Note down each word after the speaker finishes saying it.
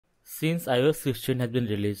Since iOS 16 has been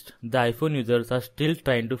released, the iPhone users are still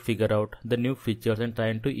trying to figure out the new features and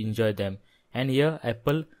trying to enjoy them. And here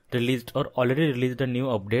Apple released or already released a new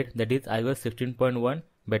update, that is iOS 16.1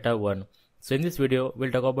 Beta 1. So in this video,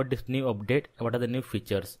 we'll talk about this new update and what are the new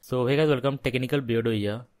features. So hey guys, welcome, Technical Beardo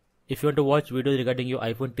here. If you want to watch videos regarding your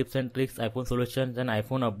iPhone tips and tricks, iPhone solutions and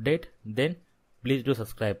iPhone update, then please do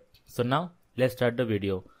subscribe. So now let's start the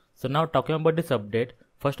video. So now talking about this update,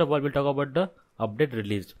 first of all we'll talk about the update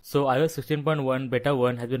released. So iOS 16.1 Beta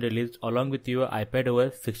 1 has been released along with your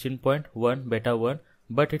iPadOS 16.1 Beta 1,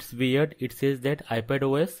 but it's weird, it says that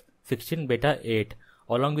iPadOS 16 Beta 8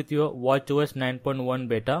 along with your watchOS 9.1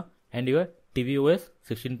 Beta and your tvOS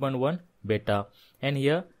 16.1 Beta. And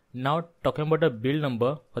here now talking about the build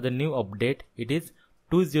number for the new update, it is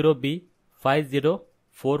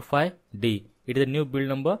 20B5045D. It is a new build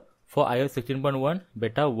number for iOS 16.1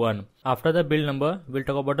 Beta 1. After the build number, we'll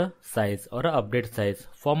talk about the size or a update size.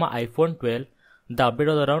 For my iPhone 12, the update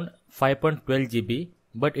was around 5.12 GB,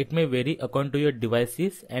 but it may vary according to your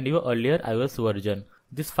devices and your earlier iOS version.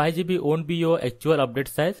 This 5 GB won't be your actual update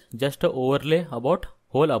size, just an overlay about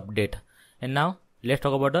whole update. And now let's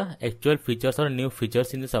talk about the actual features or new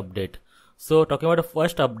features in this update. So talking about the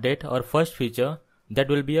first update or first feature, that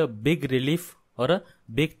will be a big relief or a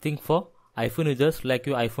big thing for iPhone users like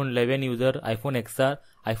your iPhone 11 user, iPhone XR,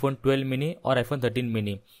 iPhone 12 mini or iPhone 13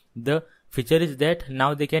 mini. The feature is that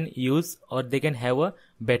now they can use or they can have a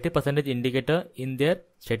battery percentage indicator in their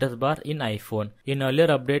status bar in iPhone. In earlier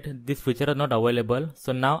update, this feature is not available.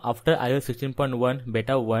 So now after iOS 16.1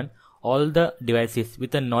 Beta 1, all the devices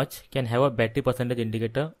with a notch can have a battery percentage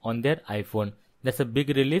indicator on their iPhone. That's a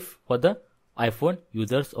big relief for the iPhone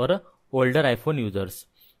users or older iPhone users.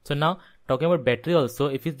 So now talking about battery also,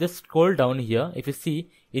 if you just scroll down here, if you see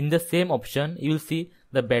in the same option, you will see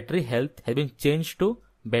the battery health has been changed to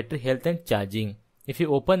battery health and charging. If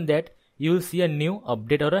you open that, you will see a new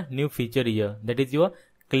update or a new feature here, that is your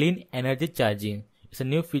clean energy charging. It's a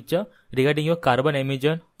new feature regarding your carbon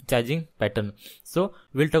emission charging pattern. So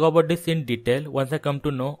we'll talk about this in detail once I come to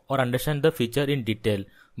know or understand the feature in detail.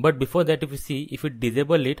 But before that, if you see, if you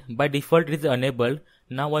disable it, by default it is enabled.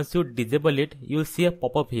 Now once you disable it, you will see a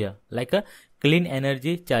pop-up here like a clean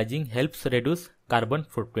energy charging helps reduce carbon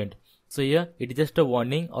footprint. So here it is just a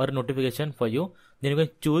warning or a notification for you. Then you can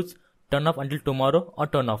choose turn off until tomorrow or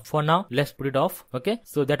turn off. For now, let's put it off. Okay,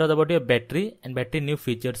 so that was about your battery and battery new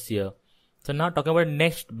features here. So now talking about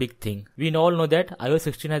next big thing. We all know that iOS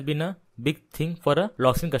 16 has been a big thing for a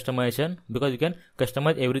lock screen customization because you can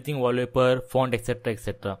customize everything, wallpaper, font, etc,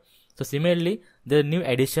 etc. So similarly, the new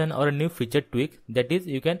addition or a new feature tweak, that is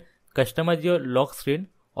you can customize your lock screen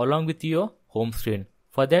along with your home screen.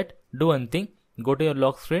 For that, do one thing, go to your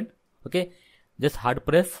lock screen, okay, just hard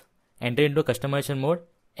press, enter into customization mode.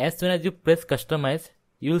 As soon as you press customize,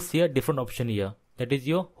 you will see a different option here, that is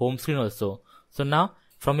your home screen also. So now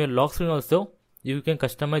from your lock screen also, you can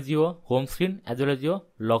customize your home screen as well as your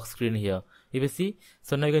lock screen here. If you see,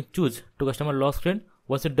 so now you can choose to customize lock screen.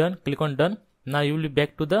 Once you're done, click on done. Now you will be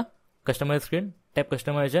back to the customize screen, tap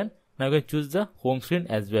customization. Now you can choose the home screen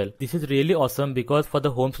as well. This is really awesome because for the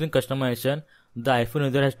home screen customization, the iPhone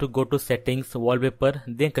user has to go to settings, wallpaper,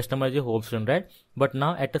 then customize your home screen, right? But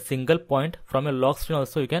now at a single point from your lock screen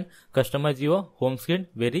also, you can customize your home screen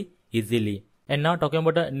very easily. And now talking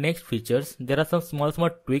about the next features, there are some small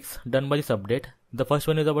tweaks done by this update. The first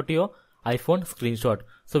one is about your iPhone screenshot.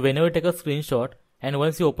 So whenever you take a screenshot and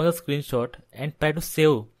once you open the screenshot and try to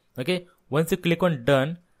save, okay, once you click on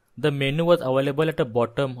done, the menu was available at the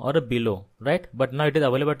bottom or below, right? But now it is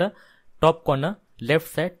available at the top corner, left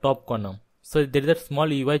side top corner. So there is a small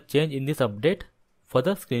UI change in this update for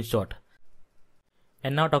the screenshot.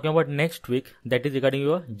 And now talking about next tweak, that is regarding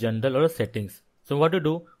your general or settings. So what to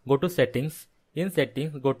do, go to settings. In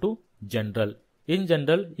settings, go to general. In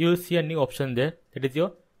general, you will see a new option there, that is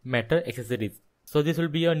your Matter accessories. So this will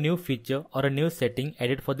be a new feature or a new setting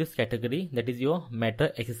added for this category, that is your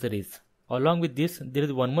Matter accessories. Along with this, there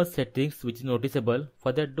is one more settings which is noticeable.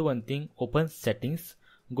 For that, do one thing, open settings,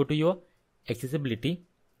 go to your accessibility.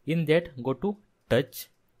 In that, go to touch.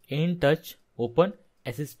 In touch, open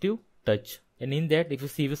assistive touch. And in that,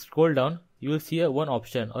 if you scroll down, you will see one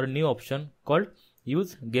option or a new option called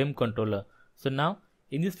use game controller. So now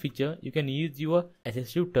in this feature, you can use your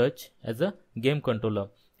assistive touch as a game controller,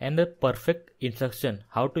 and the perfect instruction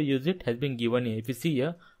how to use it has been given here. If you see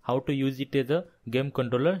here, how to use it as a game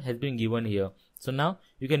controller has been given here. So now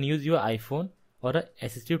you can use your iPhone or a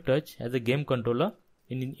assistive touch as a game controller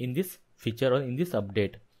in this feature or in this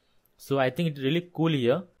update. So I think it's really cool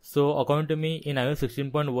here. So according to me, in iOS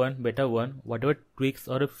 16.1 Beta 1, whatever tweaks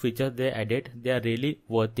or features they added, they are really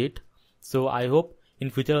worth it. So I hope in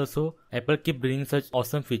future also Apple keep bringing such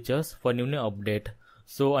awesome features for new update.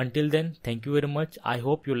 So until then, thank you very much. I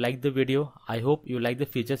hope you like the video. I hope you like the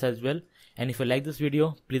features as well. And if you like this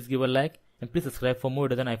video, please give a like and please subscribe for more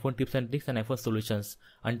videos on iPhone tips and tricks and iPhone solutions.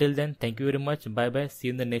 Until then, thank you very much. Bye bye. See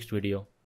you in the next video.